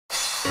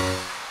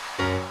Hi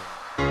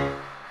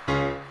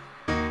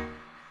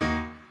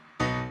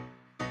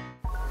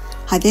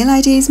there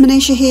ladies,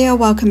 Manisha here,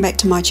 welcome back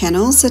to my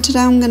channel. So today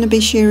I'm going to be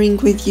sharing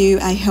with you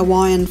a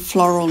Hawaiian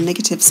Floral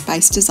negative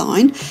space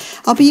design.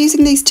 I'll be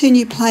using these two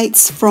new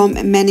plates from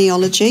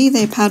Maniology.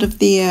 They're part of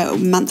their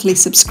monthly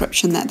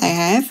subscription that they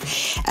have,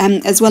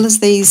 as well as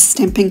these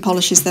stamping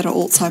polishes that are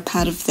also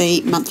part of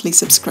the monthly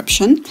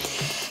subscription.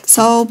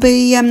 So I'll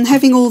be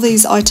having all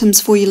these items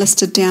for you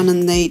listed down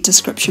in the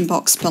description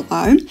box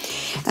below,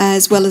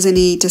 as well as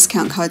any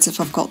discount codes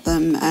if I've got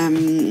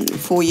them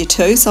for you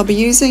too. So I'll be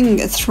using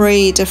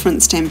 3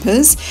 different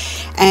stampers,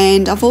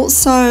 and I've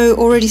also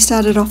already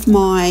started off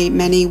my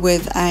mani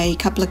with a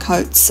couple of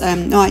coats.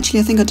 No, actually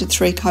I think I did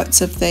 3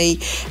 coats of the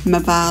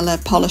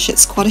Mavala polish.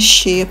 It's quite a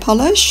sheer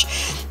polish.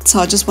 So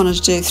I just wanted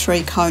to do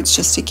 3 coats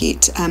just to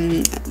get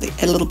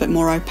a little bit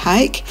more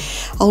opaque.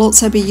 I'll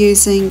also be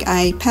using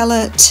a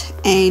palette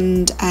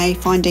and a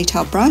fine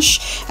detail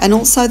brush, and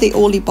also the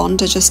Orly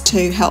Bonder just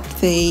to help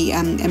the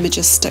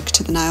images stick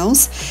to the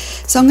nails.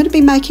 So I'm going to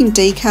be making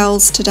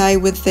decals today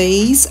with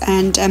these,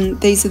 and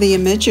these are the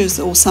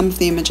images, or some of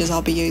the images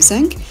I'll be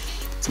using.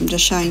 So I'm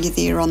just showing you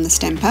there on the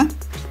stamper.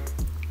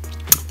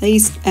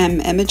 These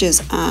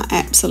images are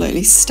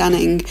absolutely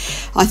stunning.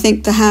 I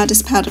think the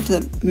hardest part of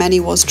the mani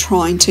was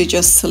trying to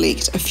just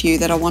select a few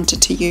that I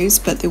wanted to use,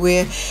 but there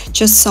were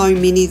just so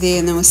many there,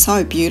 and they were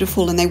so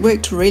beautiful, and they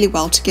worked really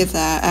well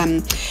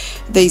together.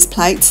 These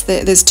plates,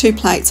 there's 2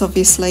 plates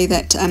obviously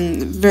that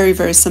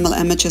very similar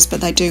images,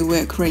 but they do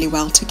work really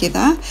well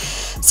together.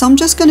 So I'm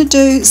just going to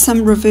do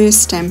some reverse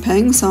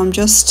stamping. So I'm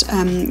just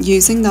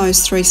using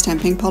those 3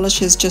 stamping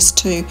polishes just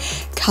to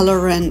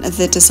colour in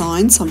the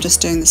design. So I'm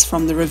just doing this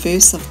from the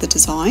reverse of the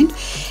design,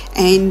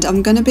 and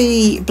I'm going to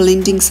be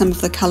blending some of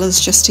the colours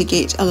just to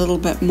get a little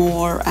bit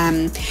more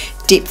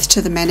depth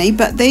to the mani.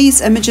 But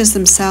these images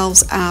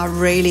themselves are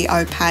really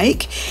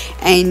opaque,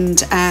 and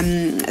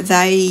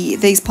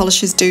these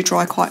polishes do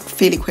dry quite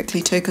fairly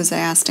quickly too, because they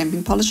are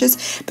stamping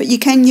polishes. But you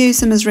can use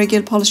them as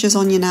regular polishes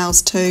on your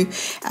nails too,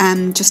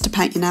 just to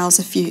paint your nails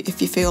if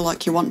you feel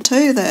like you want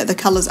to. The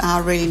colours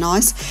are really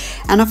nice,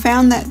 and I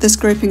found that this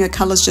grouping of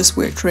colours just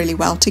worked really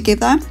well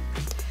together.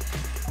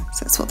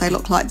 So that's what they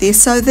look like there.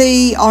 So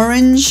the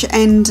orange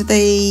and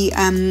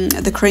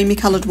the creamy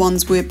coloured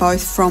ones were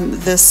both from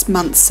this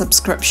month's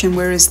subscription,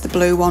 whereas the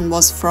blue one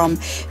was from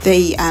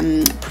the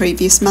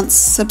previous month's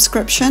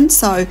subscription.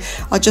 So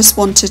I just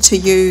wanted to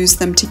use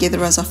them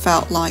together, as I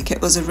felt like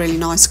it was a really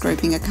nice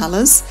grouping of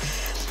colours.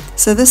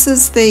 So this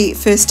is the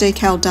first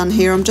decal done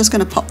here. I'm just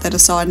going to pop that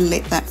aside and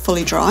let that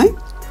fully dry,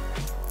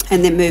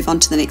 and then move on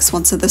to the next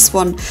one. So this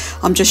one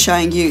I'm just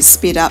showing you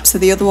sped up. So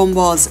the other one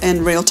was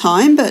in real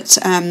time, but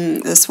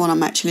this one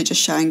I'm actually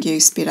just showing you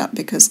sped up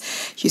because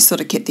you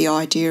sort of get the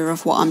idea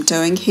of what I'm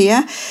doing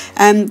here.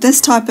 This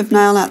type of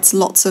nail art's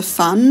lots of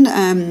fun.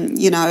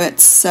 You know,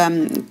 it's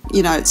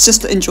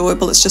just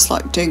enjoyable. It's just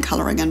like doing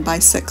colouring in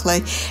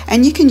basically,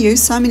 and you can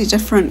use so many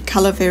different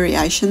colour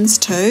variations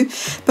too.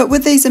 But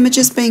with these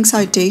images being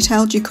so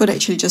detailed, you could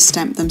actually just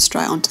stamp them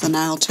straight onto the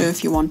nail too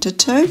if you wanted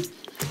to.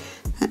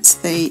 That's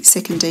the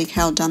second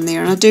decal done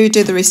there, and I do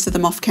the rest of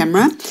them off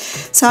camera.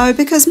 So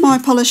because my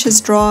polish has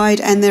dried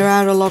and there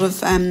are a lot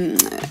of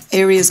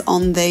areas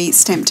on the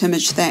stamped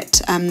image that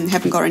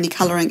haven't got any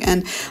colouring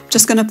in, I'm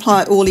just going to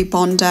apply Orly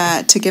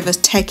Bonder to give a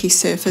tacky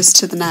surface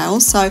to the nail.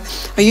 So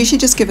I usually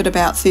just give it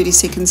about 30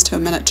 seconds to a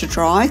minute to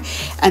dry,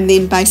 and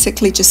then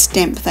basically just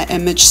stamp that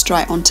image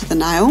straight onto the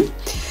nail.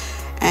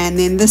 And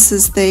then this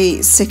is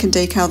the second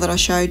decal that I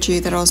showed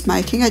you that I was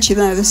making. Actually,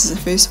 no, this is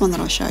the first one that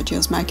I showed you I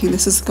was making.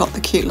 This has got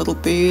the cute little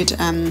bird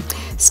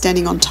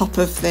standing on top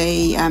of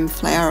the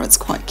flower. It's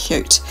quite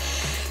cute.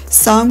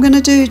 So I'm going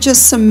to do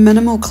just some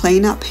minimal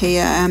cleanup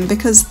here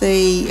because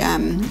the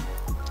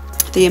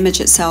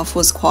image itself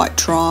was quite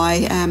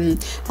dry. I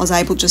was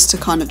able just to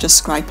kind of just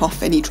scrape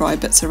off any dry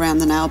bits around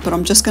the nail, but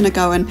I'm just going to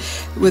go in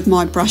with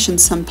my brush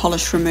and some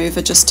polish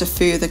remover just to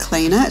further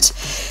clean it.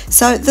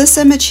 So this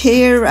image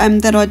here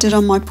that I did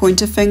on my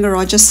pointer finger,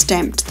 I just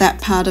stamped that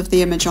part of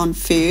the image on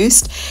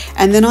first,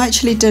 and then I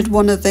actually did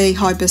one of the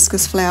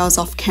hibiscus flowers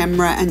off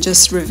camera and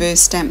just reverse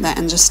stamped that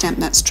and just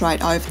stamped that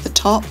straight over the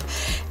top,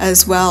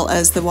 as well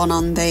as the one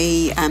on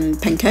the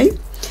pinky.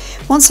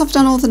 Once I've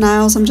done all the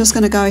nails, I'm just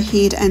going to go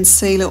ahead and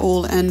seal it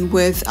all in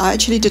with, I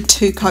actually did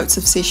 2 coats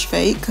of Seche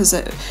Vite because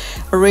I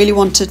really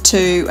wanted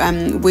to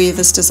wear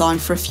this design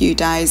for a few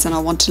days, and I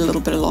wanted a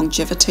little bit of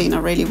longevity, and I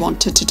really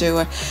wanted to do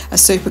a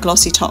super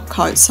glossy top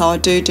coat. So I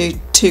do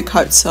 2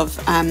 coats of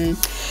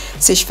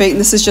Seche Vite, and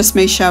this is just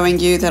me showing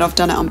you that I've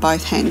done it on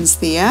both hands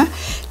there.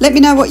 Let me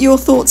know what your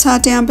thoughts are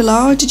down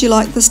below. Did you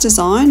like this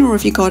design, or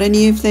have you got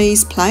any of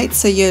these plates?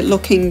 So you're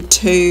looking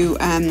to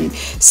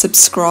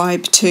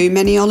subscribe to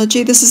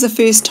Maniology. This is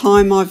the first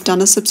time I've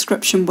done a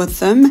subscription with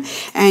them,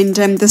 and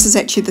this is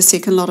actually the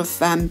second lot of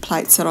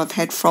plates that I've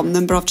had from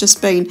them, but I've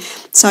just been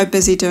so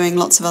busy doing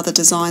lots of other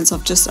designs,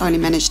 I've just only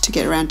managed to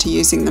get around to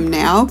using them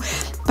now.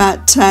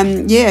 But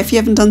yeah, if you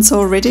haven't done so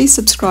already,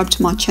 subscribe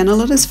to my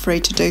channel. It is free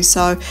to do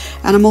so,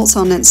 and I'm also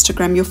on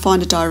Instagram. You'll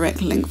find a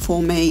direct link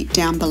for me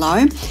down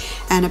below.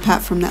 And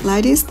apart from that,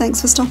 ladies,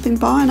 thanks for stopping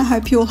by, and I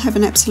hope you all have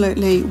an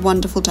absolutely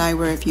wonderful day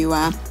wherever you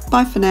are.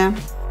 Bye for now.